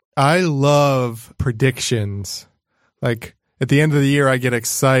I love predictions. Like at the end of the year, I get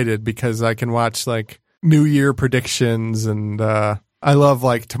excited because I can watch like New Year predictions, and I love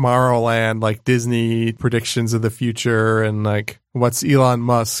like Tomorrowland, like Disney predictions of the future, and like what's Elon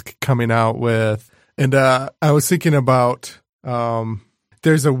Musk coming out with. And I was thinking about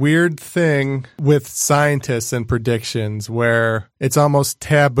there's a weird thing with scientists and predictions where it's almost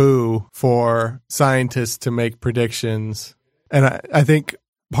taboo for scientists to make predictions. And I think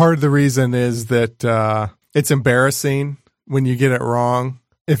part of the reason is that it's embarrassing when you get it wrong.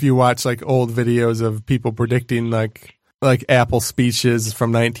 If you watch like old videos of people predicting like Apple speeches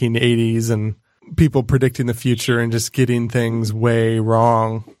from 1980s and people predicting the future and just getting things way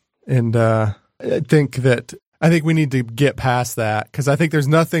wrong. And I think we need to get past that, because I think there's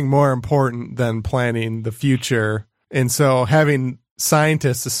nothing more important than planning the future. And so having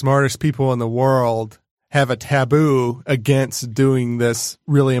scientists, the smartest people in the world, have a taboo against doing this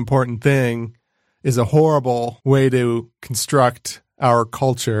really important thing is a horrible way to construct our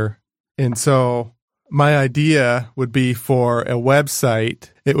culture. And so my idea would be for a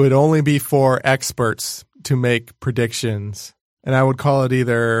website. It would only be for experts to make predictions. And I would call it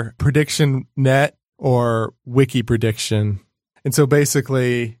either PredictionNet or Wiki Prediction. And so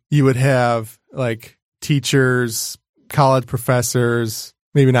basically you would have like teachers, college professors,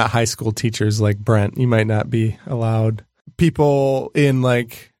 maybe not high school teachers like Brent. You might not be allowed. People in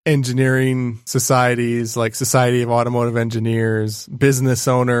like engineering societies, like Society of Automotive Engineers, business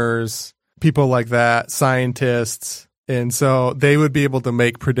owners, people like that, scientists. And so they would be able to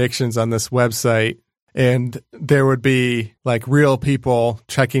make predictions on this website. And there would be like real people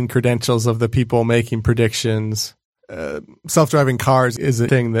checking credentials of the people making predictions. Self-driving cars is a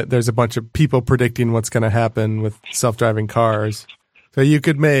thing that there's a bunch of people predicting what's going to happen with self-driving cars. So you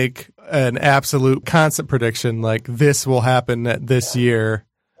could make an absolute constant prediction, like this will happen at this year.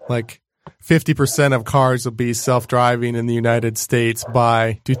 Like 50% of cars will be self-driving in the United States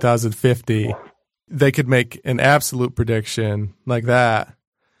by 2050. They could make an absolute prediction like that.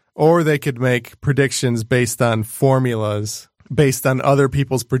 Or they could make predictions based on formulas, based on other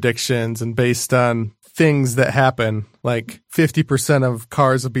people's predictions, and based on things that happen. Like 50% of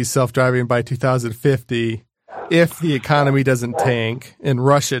cars will be self-driving by 2050 if the economy doesn't tank and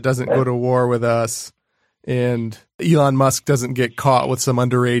Russia doesn't go to war with us and Elon Musk doesn't get caught with some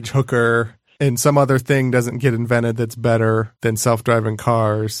underage hooker and some other thing doesn't get invented that's better than self-driving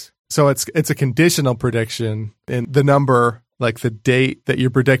cars. So it's a conditional prediction, and the number, like the date that you're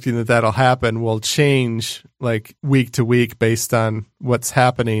predicting that that'll happen, will change like week to week based on what's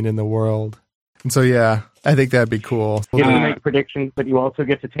happening in the world. And so, yeah, I think that'd be cool. You can make predictions, but you also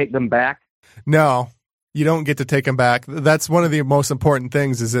get to take them back? No, you don't get to take them back. That's one of the most important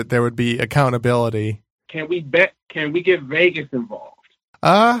things, is that there would be accountability. Can we bet? Can we get Vegas involved?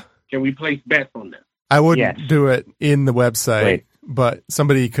 Can we place bets on this? I wouldn't do it in the website, but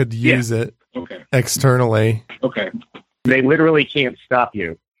somebody could use it externally. Okay. They literally can't stop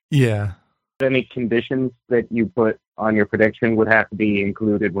you. Yeah. Any conditions that you put on your prediction would have to be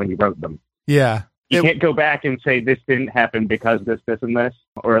included when you wrote them. Yeah. You can't go back and say this didn't happen because this, and this,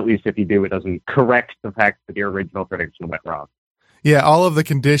 or at least if you do, it doesn't correct the fact that your original prediction went wrong. Yeah, all of the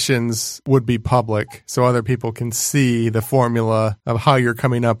conditions would be public, so other people can see the formula of how you're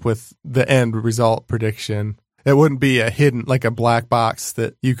coming up with the end result prediction. It wouldn't be a hidden, like a black box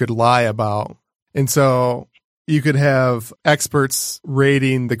that you could lie about. And so you could have experts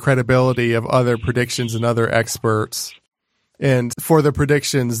rating the credibility of other predictions and other experts. And for the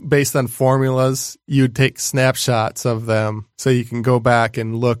predictions based on formulas, you'd take snapshots of them so you can go back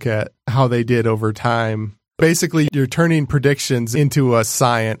and look at how they did over time. Basically, you're turning predictions into a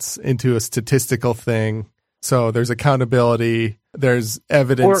science, into a statistical thing. So there's accountability, there's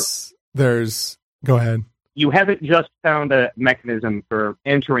evidence, go ahead. You haven't just found a mechanism for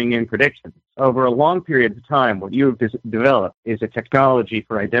entering in predictions. Over a long period of time, what you've developed is a technology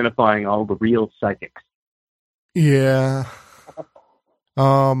for identifying all the real psychics. Yeah.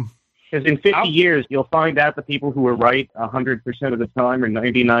 Because in 50 years, you'll find out the people who are right 100% of the time or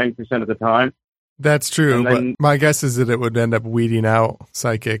 99% of the time. That's true, but my guess is that it would end up weeding out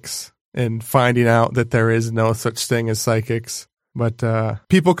psychics and finding out that there is no such thing as psychics. But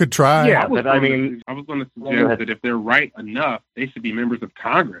people could try. Yeah, but I was going to suggest that if they're right enough, they should be members of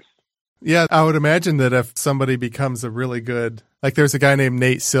Congress. Yeah, I would imagine that if somebody becomes a really good, like there's a guy named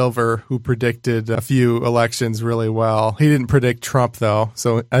Nate Silver who predicted a few elections really well. He didn't predict Trump though,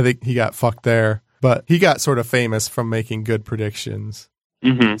 so I think he got fucked there. But he got sort of famous from making good predictions.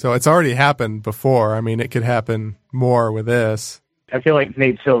 Mm-hmm. So it's already happened before. I mean, it could happen more with this. I feel like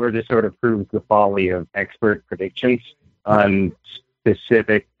Nate Silver just sort of proves the folly of expert predictions on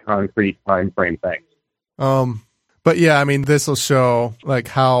specific concrete time frame things. But yeah, I mean, this will show like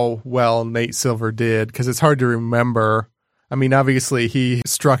how well Nate Silver did, because it's hard to remember. I mean, obviously he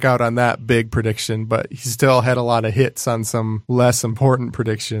struck out on that big prediction, but he still had a lot of hits on some less important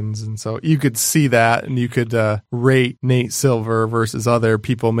predictions. And so you could see that, and you could rate Nate Silver versus other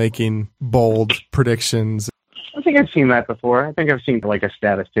people making bold predictions. I think I've seen that before. I think I've seen like a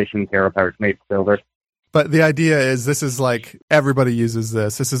statistician tear apart Nate Silver. But the idea is this is like everybody uses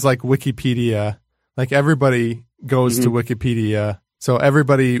this. This is like Wikipedia. Like everybody goes to Wikipedia. So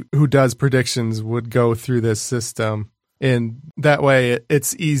everybody who does predictions would go through this system. And that way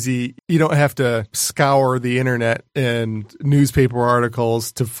it's easy. You don't have to scour the internet and newspaper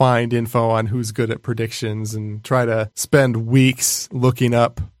articles to find info on who's good at predictions and try to spend weeks looking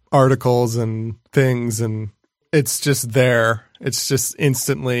up articles and things. And it's just there. It's just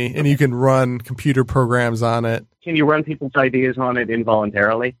instantly. And you can run computer programs on it. Can you run people's ideas on it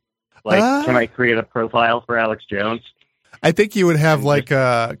involuntarily? Like, can I create a profile for Alex Jones? I think you would have like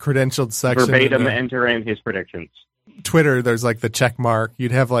a credentialed section. Verbatim enter in his predictions. Twitter, there's like the check mark.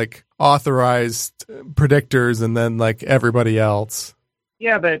 You'd have like authorized predictors and then like everybody else.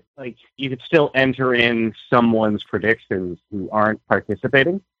 Yeah, but like you could still enter in someone's predictions who aren't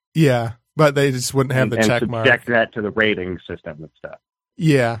participating. Yeah, but they just wouldn't have the check mark. And subject that to the rating system and stuff.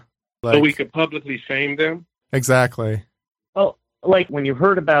 Yeah. So we could publicly shame them? Exactly. Well, like when you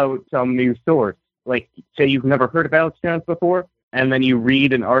heard about some news source, like say you've never heard of Alex Jones before, and then you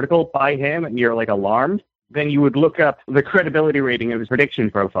read an article by him and you're like alarmed, then you would look up the credibility rating of his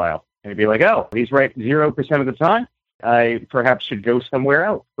prediction profile. And you'd be like, oh, he's right 0% of the time. I perhaps should go somewhere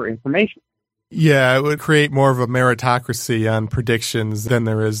else for information. Yeah, it would create more of a meritocracy on predictions than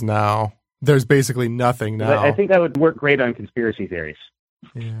there is now. There's basically nothing now. I think that would work great on conspiracy theories.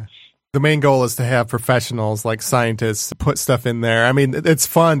 Yeah. The main goal is to have professionals like scientists put stuff in there. I mean, it's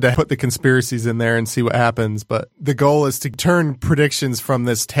fun to put the conspiracies in there and see what happens, but the goal is to turn predictions from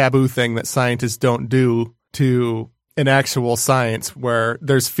this taboo thing that scientists don't do to an actual science where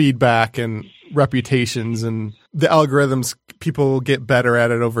there's feedback and reputations, and the algorithms, people get better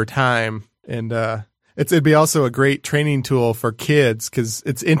at it over time. And it'd be also a great training tool for kids because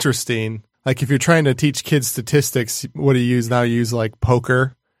it's interesting. Like if you're trying to teach kids statistics, what do you use now? You use like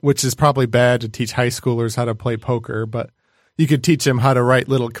poker, which is probably bad to teach high schoolers how to play poker, but you could teach them how to write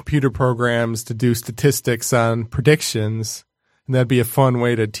little computer programs to do statistics on predictions. And that'd be a fun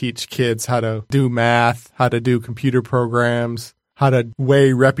way to teach kids how to do math, how to do computer programs, how to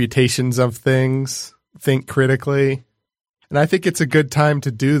weigh reputations of things, think critically. And I think it's a good time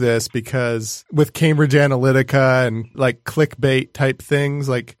to do this because with Cambridge Analytica and like clickbait type things,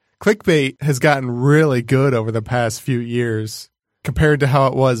 like clickbait has gotten really good over the past few years compared to how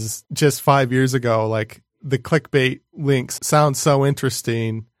it was just 5 years ago. Like the clickbait links sound so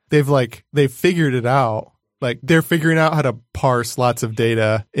interesting. They've figured it out. Like they're figuring out how to parse lots of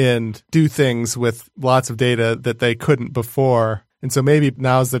data and do things with lots of data that they couldn't before. And so maybe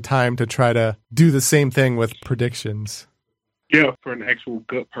now's the time to try to do the same thing with predictions. Yeah, for an actual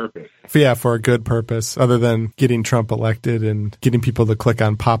good purpose. Yeah, for a good purpose, other than getting Trump elected and getting people to click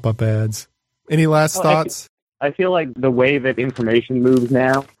on pop-up ads. Any last thoughts? I feel like the way that information moves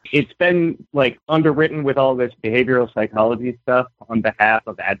now, it's been like underwritten with all this behavioral psychology stuff on behalf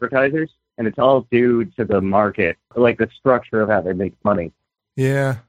of advertisers, and it's all due to the market, like the structure of how they make money. Yeah.